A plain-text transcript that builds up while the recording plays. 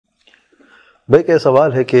بھائی کا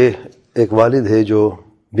سوال ہے کہ ایک والد ہے جو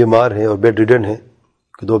بیمار ہیں اور bedridden ہیں،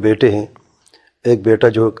 دو بیٹے ہیں، ایک بیٹا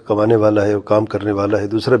جو کمانے والا ہے، وہ کام کرنے والا ہے،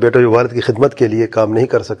 دوسرا بیٹا جو والد کی خدمت کے لیے کام نہیں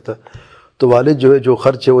کر سکتا، تو والد جو ہے جو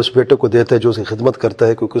خرچ ہے اس بیٹے کو دیتا ہے جو اس کی خدمت کرتا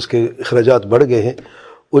ہے، کیونکہ اس کے اخراجات بڑھ گئے ہیں۔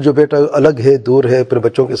 وہ جو بیٹا الگ ہے، دور ہے اپنے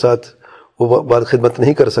بچوں کے ساتھ، وہ والد خدمت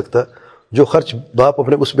نہیں کر سکتا، جو خرچ باپ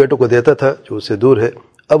اپنے اس بیٹے کو دیتا تھا جو اس سے دور ہے،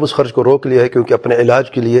 اب اس خرچ کو روک لیا ہے، کیونکہ اپنے علاج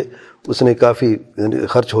کے لیے اس نے کافی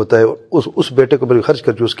خرچ ہوتا ہے، اس بیٹے کو بھی خرچ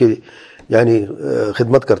کر جو اس کی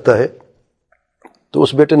خدمت کرتا ہے۔ تو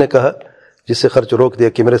اس بیٹے نے کہا جس سے خرچ روک دیا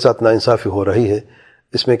کہ میرے ساتھ ناانصافی ہو رہی ہے،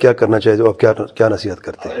 اس میں کیا کرنا چاہیے؟ آپ کیا نصیحت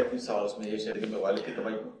کرتے ہیں؟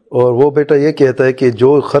 اور وہ بیٹا یہ کہتا ہے کہ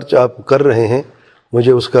جو خرچ آپ کر رہے ہیں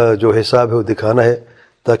مجھے اس کا جو حساب ہے وہ دکھانا ہے،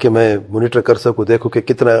 تاکہ میں مانیٹر کر سکوں، دیکھوں کہ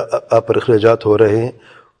کتنا آپ پر اخراجات ہو رہے ہیں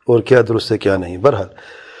اور کیا درست ہے کیا نہیں۔ بہرحال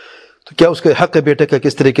تو کیا اس کا حق ہے بیٹے کا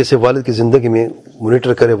کس طریقے سے والد کی زندگی میں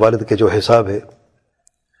مانیٹر کرے والد کے جو حساب ہے؟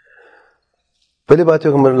 پہلی بات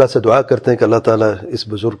ہے کہ ہم اللہ سے دعا کرتے ہیں کہ اللہ تعالیٰ اس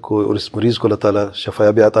بزرگ کو اور اس مریض کو اللہ تعالیٰ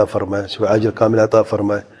شفایابی عطا فرمائے، شفا عاجل کامل عطا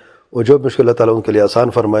فرمائے، اور جو بھی مشکل اللہ تعالیٰ ان کے لیے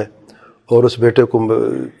آسان فرمائے۔ اور اس بیٹے کو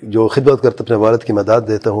جو خدمت کرتے اپنے والد کی مدد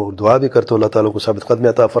دیتا ہوں اور دعا بھی کرتا ہوں اللہ تعالیٰ کو ثابت قدمی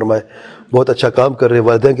عطا فرمائے، بہت اچھا کام کر رہے ہیں،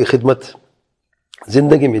 والدین کی خدمت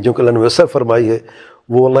زندگی میں جو کہ اللہ نے میسر فرمائی ہے،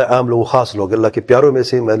 وہ اللہ عام لوگ خاص لوگ اللہ کے پیاروں میں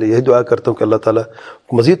سے، میں یہی دعا کرتا ہوں کہ اللہ تعالیٰ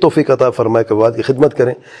مزید توفیق عطا فرمائے کہ والد کی خدمت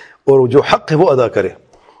کریں اور جو حق ہے وہ ادا کریں۔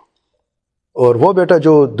 اور وہ بیٹا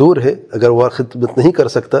جو دور ہے اگر وہ خدمت نہیں کر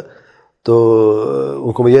سکتا تو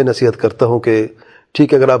ان کو میں یہ نصیحت کرتا ہوں کہ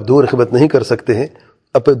ٹھیک ہے، اگر آپ دور خدمت نہیں کر سکتے ہیں،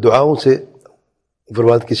 اپنے دعاؤں سے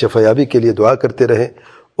والد کی شفایابی کے لیے دعا کرتے رہیں،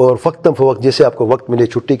 اور وقتاً فوقت جیسے آپ کو وقت ملے،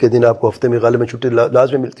 چھٹی کے دن آپ کو ہفتے میں غالباً چھٹی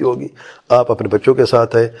لازمی ملتی ہوگی، آپ اپنے بچوں کے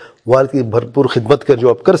ساتھ ہیں، والد کی بھرپور خدمت کر جو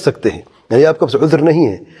آپ کر سکتے ہیں، یعنی آپ کا عذر نہیں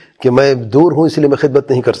ہے کہ میں دور ہوں اس لیے میں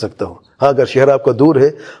خدمت نہیں کر سکتا ہوں۔ ہاں اگر شہر آپ کا دور ہے،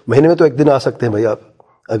 مہینے میں تو ایک دن آ سکتے ہیں بھائی آپ،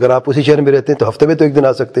 اگر آپ اسی شہر میں رہتے ہیں تو ہفتے میں تو ایک دن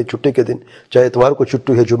آ سکتے ہیں چھٹی کے دن، چاہے اتوار کو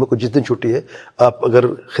چھٹی ہے، جمعہ کو جس دن چھٹی ہے، آپ اگر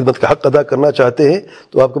خدمت کا حق ادا کرنا چاہتے ہیں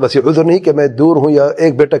تو آپ کے پاس یہ عذر نہیں کہ میں دور ہوں یا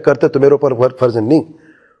ایک بیٹا کرتا تو میرے اوپر فرض نہیں۔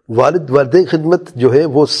 والدین خدمت جو ہے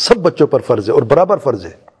وہ سب بچوں پر فرض ہے اور برابر فرض ہے،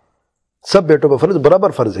 سب بیٹوں پر فرض برابر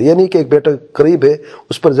فرض ہے، یعنی کہ ایک بیٹا قریب ہے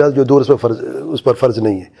اس پر زیادہ جو دور اس پر فرض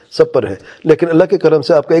نہیں ہے، سب پر ہے۔ لیکن اللہ کے کرم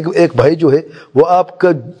سے آپ کا ایک بھائی جو ہے وہ آپ کا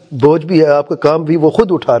بوجھ بھی ہے، آپ کا کام بھی وہ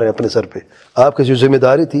خود اٹھا رہے ہیں اپنے سر پہ، آپ کی جو ذمہ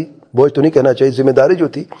داری تھی، بوجھ تو نہیں کہنا چاہیے، ذمہ داری جو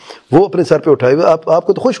تھی وہ اپنے سر پہ اٹھائے ہوئے، آپ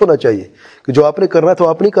کو تو خوش ہونا چاہیے کہ جو آپ نے کرنا تھا وہ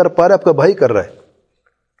آپ نہیں کر پا رہے، آپ کا بھائی کر رہا ہے۔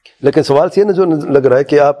 لیکن سوال سے یہ جو لگ رہا ہے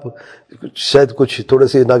کہ آپ شاید کچھ تھوڑے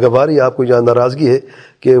سے ناگواری، آپ کو جہاں ناراضگی ہے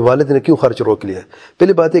کہ والد نے کیوں خرچ روک لیا ہے۔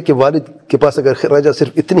 پہلی بات ہے کہ والد کے پاس اگر خراجہ صرف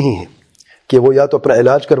اتنی ہی ہے کہ وہ یا تو اپنا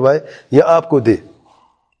علاج کروائے یا آپ کو دے،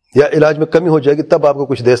 یا علاج میں کمی ہو جائے گی تب آپ کو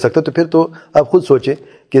کچھ دے سکتا ہے، تو پھر تو آپ خود سوچیں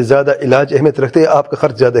کہ زیادہ علاج اہمیت رکھتے ہیں، آپ کا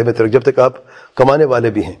خرچ زیادہ اہمیت رکھتے جب تک آپ کمانے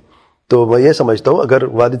والے بھی ہیں۔ تو میں یہ سمجھتا ہوں اگر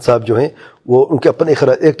والد صاحب جو ہیں وہ ان کے اپنے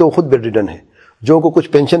اخراج، ایک تو وہ خود bedridden ہے، جو کو کچھ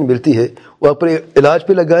پینشن ملتی ہے وہ اپنے علاج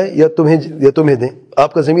پہ لگائیں یا تمہیں دیں،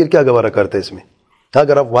 آپ کا ضمیر کیا گوارا کرتا ہے اس میں؟ ہاں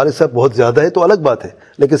اگر آپ والد صاحب بہت زیادہ ہے تو الگ بات ہے،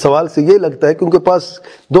 لیکن سوال سے یہ لگتا ہے کہ ان کے پاس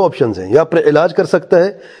دو آپشنز ہیں، یا اپنے علاج کر سکتا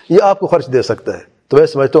ہے یا آپ کو خرچ دے سکتا ہے۔ تو میں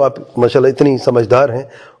سمجھتا ہوں آپ ماشاءاللہ اتنی سمجھدار ہیں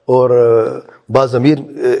اور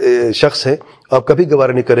باضمیر شخص ہیں، آپ کبھی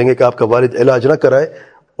گوارا نہیں کریں گے کہ آپ کا والد علاج نہ کرائے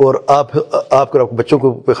اور آپ کا بچوں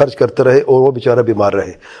کو پہ خرچ کرتے رہے اور وہ بیچارہ بیمار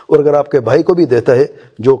رہے۔ اور اگر آپ کے بھائی کو بھی دیتا ہے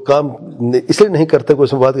جو کام اس لیے نہیں کرتا کہ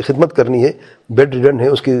اس میں والد کی خدمت کرنی ہے، bedridden ہے،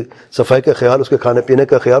 اس کی صفائی کا خیال، اس کے کھانے پینے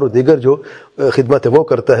کا خیال اور دیگر جو خدمت ہے وہ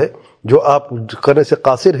کرتا ہے، جو آپ کرنے سے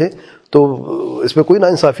قاصر ہے، تو اس میں کوئی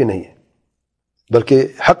ناانصافی نہیں ہے، بلکہ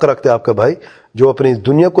حق رکھتے آپ کا بھائی جو اپنی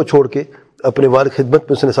دنیا کو چھوڑ کے اپنے والد خدمت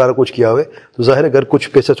میں اس نے سارا کچھ کیا ہوئے، تو ظاہر ہے اگر کچھ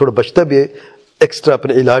پیسہ تھوڑا بچتا بھی ہے ایکسٹرا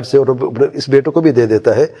اپنے علاج سے اور اس بیٹوں کو بھی دے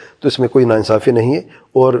دیتا ہے تو اس میں کوئی ناانصافی نہیں ہے،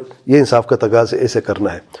 اور یہ انصاف کا تقاضا ایسے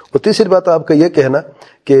کرنا ہے۔ اور تیسری بات آپ کا یہ کہنا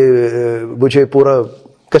کہ مجھے پورا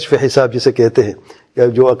کشف حساب جسے کہتے ہیں، یا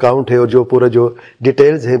جو اکاؤنٹ ہے اور جو پورا جو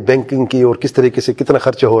ڈیٹیلز ہیں بینکنگ کی اور کس طریقے سے کتنا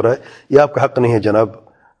خرچہ ہو رہا ہے، یہ آپ کا حق نہیں ہے جناب،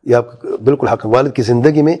 یہ آپ کا بالکل حق ہے۔ والد کی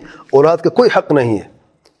زندگی میں اولاد کا کوئی حق نہیں ہے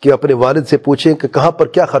کہ اپنے والد سے پوچھیں کہ کہاں پر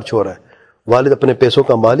کیا خرچ ہو رہا ہے۔ والد اپنے پیسوں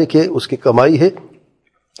کا مالک ہے، اس کی کمائی ہے،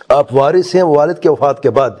 آپ وارث ہیں۔ والد کے وفات کے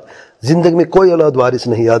بعد زندگی میں کوئی اولاد وارث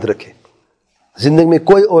نہیں، یاد رکھیں، زندگی میں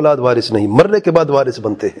کوئی اولاد وارث نہیں، مرنے کے بعد وارث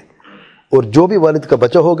بنتے ہیں۔ اور جو بھی والد کا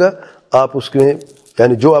بچہ ہوگا آپ اس میں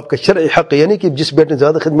یعنی جو آپ کا شرعی حق، یعنی کہ جس بیٹے نے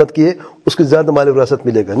زیادہ خدمت کی ہے اس کی زیادہ مال وراثت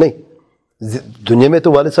ملے گا نہیں۔ دنیا میں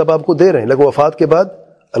تو والد صاحب آپ کو دے رہے ہیں، لیکن وفات کے بعد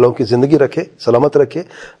اللہ کی زندگی رکھے، سلامت رکھے،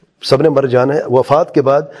 سب نے مر جانا ہے، وفات کے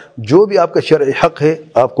بعد جو بھی آپ کا شرعی حق ہے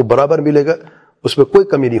آپ کو برابر ملے گا، اس میں کوئی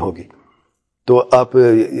کمی نہیں ہوگی۔ تو آپ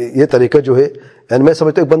یہ طریقہ جو ہے، یعنی میں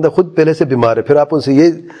سمجھتا ہوں ایک بندہ خود پہلے سے بیمار ہے، پھر آپ ان سے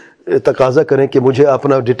یہ تقاضا کریں کہ مجھے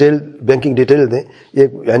اپنا ڈیٹیل بینکنگ ڈیٹیل دیں، یہ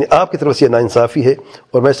یعنی آپ کی طرف سے یہ ناانصافی ہے،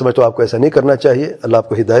 اور میں سمجھتا ہوں آپ کو ایسا نہیں کرنا چاہیے۔ اللہ آپ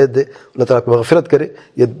کو ہدایت دے، اللہ تعالیٰ آپ کو مغفرت کرے۔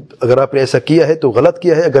 یہ اگر آپ نے ایسا کیا ہے تو غلط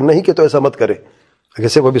کیا ہے، اگر نہیں کیا تو ایسا مت کریں۔ اگر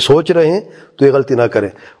سے وہ ابھی سوچ رہے ہیں تو یہ غلطی نہ کریں۔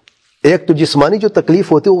 ایک تو جسمانی جو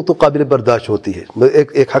تکلیف ہوتی ہے وہ تو قابل برداشت ہوتی ہے۔ میں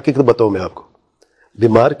ایک حقیقت بتاؤں میں آپ کو،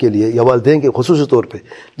 بیمار کے لیے یا والدین کے خصوصی طور پہ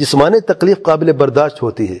جسمانی تکلیف قابل برداشت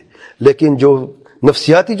ہوتی ہے، لیکن جو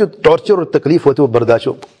نفسیاتی جو ٹارچر اور تکلیف ہوتی ہے وہ برداشت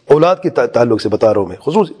اولاد کے تعلق سے بتا رہا ہوں میں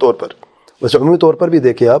خصوصی طور پر، ویسے عمومی طور پر بھی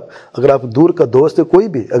دیکھیں آپ، اگر آپ دور کا دوست ہے کوئی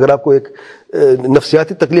بھی، اگر آپ کو ایک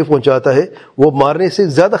نفسیاتی تکلیف پہنچاتا ہے وہ مارنے سے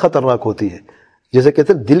زیادہ خطرناک ہوتی ہے۔ جیسے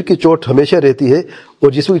کہتے ہیں دل کی چوٹ ہمیشہ رہتی ہے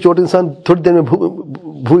اور جسم کی چوٹ انسان تھوڑی دیر میں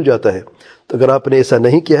بھول جاتا ہے۔ تو اگر آپ نے ایسا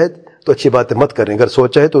نہیں کیا ہے تو اچھی بات ہے مت کریں، اگر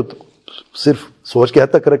سوچا ہے تو صرف سوچ کے حد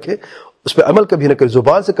تک رکھے، اس پہ عمل کبھی نہ کرے،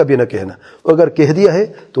 زبان سے کبھی نہ کہنا۔ اگر کہہ دیا ہے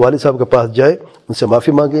تو والد صاحب کے پاس جائے، ان سے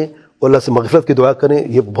معافی مانگیں اور اللہ سے مغفرت کی دعا کریں۔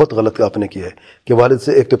 یہ بہت غلط آپ نے کیا ہے کہ والد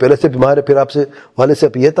سے، ایک تو پہلے سے بیمار ہے، پھر آپ سے والد سے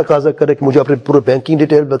آپ یہ تقاضا کریں کہ مجھے اپنے پورے بینکنگ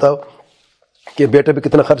ڈیٹیل بتاؤ کہ بیٹے پہ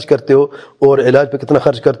کتنا خرچ کرتے ہو اور علاج پہ کتنا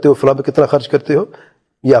خرچ کرتے ہو، فلاں پہ کتنا خرچ کرتے ہو۔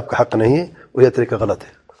 یہ آپ کا حق نہیں ہے اور یہ طریقہ غلط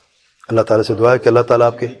ہے۔ اللہ تعالیٰ سے دعا ہے کہ اللہ تعالیٰ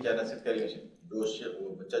آپ کے،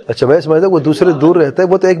 اچھا میں سمجھتا ہوں وہ دوسرے دور رہتا ہے،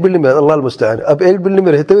 وہ تو ایک بلڈنگ میں، اللہ المستعان۔ اب ایک بلڈنگ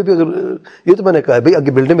میں رہتے ہوئے بھی اگر، یہ تو میں نے کہا ہے بھائی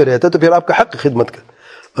اگر بلڈنگ میں رہتا ہے تو پھر آپ کا حق خدمت کا،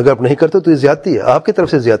 اگر آپ نہیں کرتے تو یہ زیادتی ہے، آپ کی طرف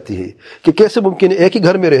سے زیادتی ہے کہ کیسے ممکن ہے ایک ہی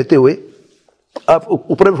گھر میں رہتے ہوئے آپ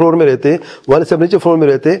اوپر فلور میں رہتے ہیں، والد صاحب نیچے فلور میں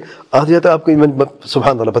رہتے ہیں، آتے جاتا آپ کو،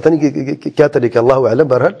 سبحان اللہ، پتہ نہیں کہ کیا طریقہ، اللہ اعلم۔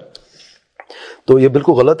 بہرحال تو یہ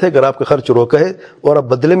بالکل غلط ہے۔ اگر آپ کا خرچ روکا ہے اور آپ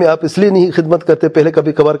بدلے میں آپ اس لیے نہیں خدمت کرتے، پہلے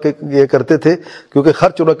کبھی کبھار یہ کرتے تھے کیونکہ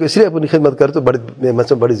خرچ روکا اس لیے اپنی خدمت کرتے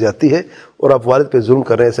تو بڑی زیادتی ہے اور آپ والد پہ ظلم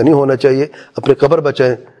کر رہے ہیں، ایسا نہیں ہونا چاہیے۔ اپنے قبر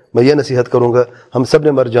بچائیں۔ میں یہ نصیحت کروں گا، ہم سب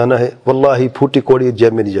نے مر جانا ہے، واللہ پھوٹی کوڑی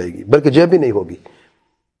جیب میں نہیں جائے گی، بلکہ جیب بھی نہیں ہوگی۔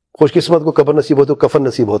 خوش قسمت کو قبر نصیب ہوتا ہے، کفن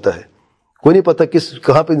نصیب ہوتا ہے۔ کوئی نہیں پتہ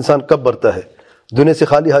کہاں پہ انسان کب مرتا ہے۔ دنیا سے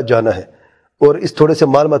خالی ہاتھ جانا ہے، اور اس تھوڑے سے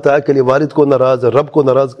مال متاع کے لیے والد کو ناراض، رب کو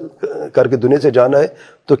ناراض کر کے دنیا سے جانا ہے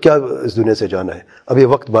تو کیا اس دنیا سے جانا ہے؟ اب یہ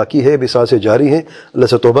وقت باقی ہے، ابھی سانسیں جاری ہیں۔ اللہ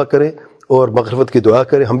سے توبہ کریں اور مغفرت کی دعا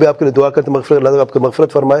کریں۔ ہم بھی آپ کے لیے دعا کرتے ہیں مغفرت، اللہ تعالیٰ آپ کو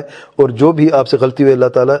مغفرت فرمائے، اور جو بھی آپ سے غلطی ہوئی اللہ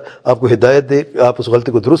تعالیٰ آپ کو ہدایت دے، آپ اس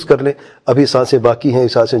غلطی کو درست کر لیں۔ ابھی سانسیں باقی ہیں،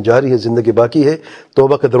 سانسیں جاری ہیں، زندگی باقی ہے،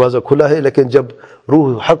 توبہ کا دروازہ کھلا ہے، لیکن جب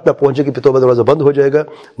روح حق تک پہنچے گی پھر توبہ دروازہ بند ہو جائے گا۔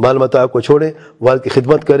 مال متاع کو چھوڑیں، والد کی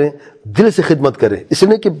خدمت کریں، دل سے خدمت کریں، اس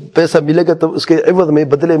لیے کہ پیسہ ملے گا تو اس کے عوض میں،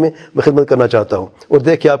 بدلے میں خدمت کرنا چاہتا ہوں، اور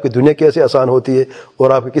دیکھیں آپ کی دنیا کیسے آسان ہوتی ہے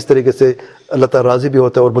اور آپ کس طریقے سے اللہ تعالیٰ راضی بھی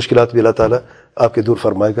ہوتا ہے اور مشکلات بھی اللہ تعالیٰ آپ کے دور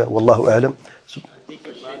فرمائے گا۔ واللہ اعلم۔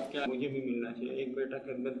 مجھے بھی ملنا چاہیے، ایک بیٹا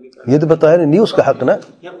خدمت بھی یہ تو بتایا نہیں اس کا حق نا،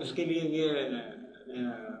 اس کے لیے یہ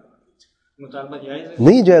مطالبہ جائز ہے؟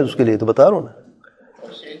 نہیں جائز، اس کے لیے تو بتا رہا ہوں نا۔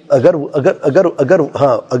 اگر اگر اگر اگر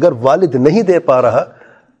ہاں اگر والد نہیں دے پا رہا،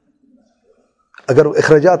 اگر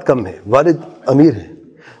اخراجات کم ہیں، والد امیر ہے،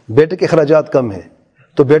 بیٹے کے اخراجات کم ہیں،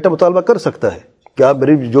 تو بیٹا مطالبہ کر سکتا ہے کہ آپ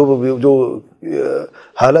میری جو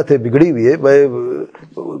حالت ہے بگڑی ہوئی ہے، میں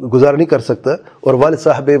گزار نہیں کر سکتا، اور والد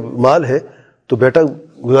صاحب مال ہے تو بیٹا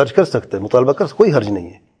گزارش کر سکتا ہے، مطالبہ کر، کوئی حرج نہیں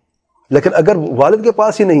ہے۔ لیکن اگر والد کے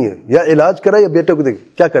پاس ہی نہیں ہے، یا علاج کرے یا بیٹے کو دے،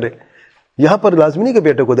 کیا کرے؟ یہاں پر لازمی نہیں کہ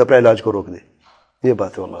بیٹے کو دے، اپنا علاج کو روک دے، یہ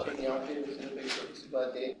بات ہے۔ واللہ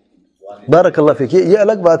بارک اللہ فیک، یہ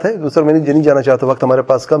الگ بات ہے، دوسرا میں نہیں جانا چاہتا، وقت ہمارے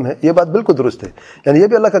پاس کم ہے۔ یہ بات بالکل درست ہے، یعنی یہ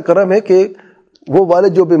بھی اللہ کا کرم ہے کہ وہ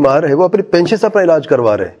والد جو بیمار ہے وہ اپنی پینشن سے اپنا علاج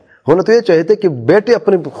کروا رہے ہیں۔ ہونا تو یہ چاہتے کہ بیٹے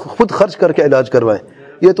اپنے خود خرچ کر کے علاج کروائیں،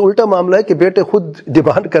 یہ تو الٹا معاملہ ہے کہ بیٹے خود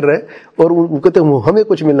ڈیمانڈ کر رہے ہیں اور وہ کہتے ہیں ہمیں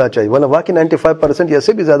کچھ ملنا چاہیے، ورنہ واقعی 95% یا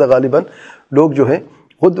سے بھی زیادہ غالباً لوگ جو ہیں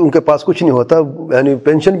خود ان کے پاس کچھ نہیں ہوتا، یعنی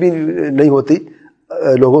پینشن بھی نہیں ہوتی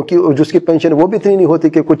لوگوں کی، اور جس کی پینشن وہ بھی اتنی نہیں ہوتی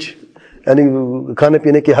کہ کچھ یعنی کھانے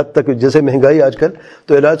پینے کی حد تک، جیسے مہنگائی آج کل،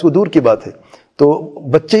 تو علاج کو دور کی بات ہے۔ تو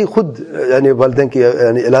بچے ہی خود یعنی والدین کی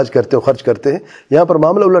یعنی علاج کرتے ہیں، خرچ کرتے ہیں۔ یہاں پر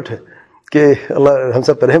معاملہ الٹ ہے کہ اللہ ہم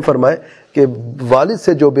سب پر رحم فرمائے کہ والد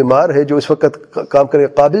سے جو بیمار ہے، جو اس وقت کام کرنے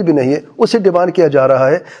کے قابل بھی نہیں ہے، اسے ڈیمانڈ کیا جا رہا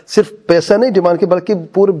ہے، صرف پیسہ نہیں ڈیمانڈ کیا بلکہ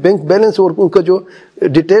پورے بینک بیلنس اور ان کا جو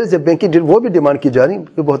ڈیٹیلز ہے بینکنگ وہ بھی ڈیمانڈ کی جا رہی،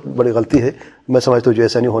 یہ بہت بڑی غلطی ہے۔ میں سمجھتا ہوں جو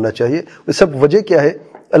ایسا نہیں ہونا چاہیے۔ اس سب وجہ کیا ہے؟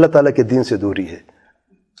 اللہ تعالیٰ کے دین سے دوری ہے،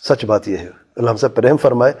 سچ بات یہ ہے۔ اللہ ہم سب پر رحم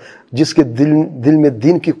فرمائے، جس کے دل میں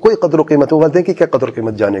دین کی کوئی قدر و قیمت، وہ والدین کی کیا قدر و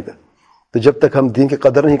قیمت جانے گا؟ تو جب تک ہم دین کی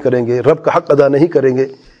قدر نہیں کریں گے، رب کا حق ادا نہیں کریں گے،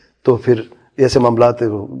 تو پھر ایسے معاملات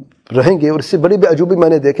رہیں گے، اور اس سے بڑی بھی عجوبی میں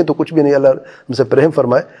نے دیکھیں تو کچھ بھی نہیں۔ اللہ ہم سے رحم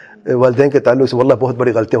فرمائے، والدین کے تعلق سے واللہ بہت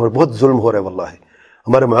بڑی غلطیاں اور بہت ظلم ہو رہا ہے واللہ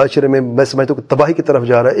ہمارے معاشرے میں سمجھتا ہوں کہ تباہی کی طرف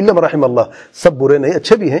جا رہا ہے۔ الا من رحم اللہ، سب برے نہیں،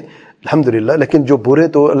 اچھے بھی ہیں الحمدللہ، لیکن جو برے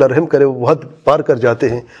تو اللہ رحم کرے وہ حد پار کر جاتے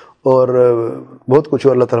ہیں اور بہت کچھ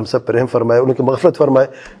اور اللہ تعالیٰ ہم سب پر رحم فرمائے، ان کی مغفرت فرمائے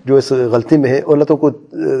جو اس غلطی میں ہے، اور اللہ تعالیٰ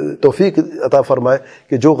کو توفیق عطا فرمائے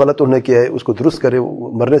کہ جو غلط انہوں نے کیا ہے اس کو درست کرے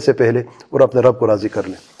مرنے سے پہلے، اور اپنے رب کو راضی کر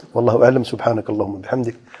لیں۔ واللہ اعلم، سبحانک اللہم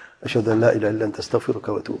وبحمدک، اشہد ان لا الہ الا انت، استغفرک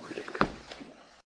واتوب الیک۔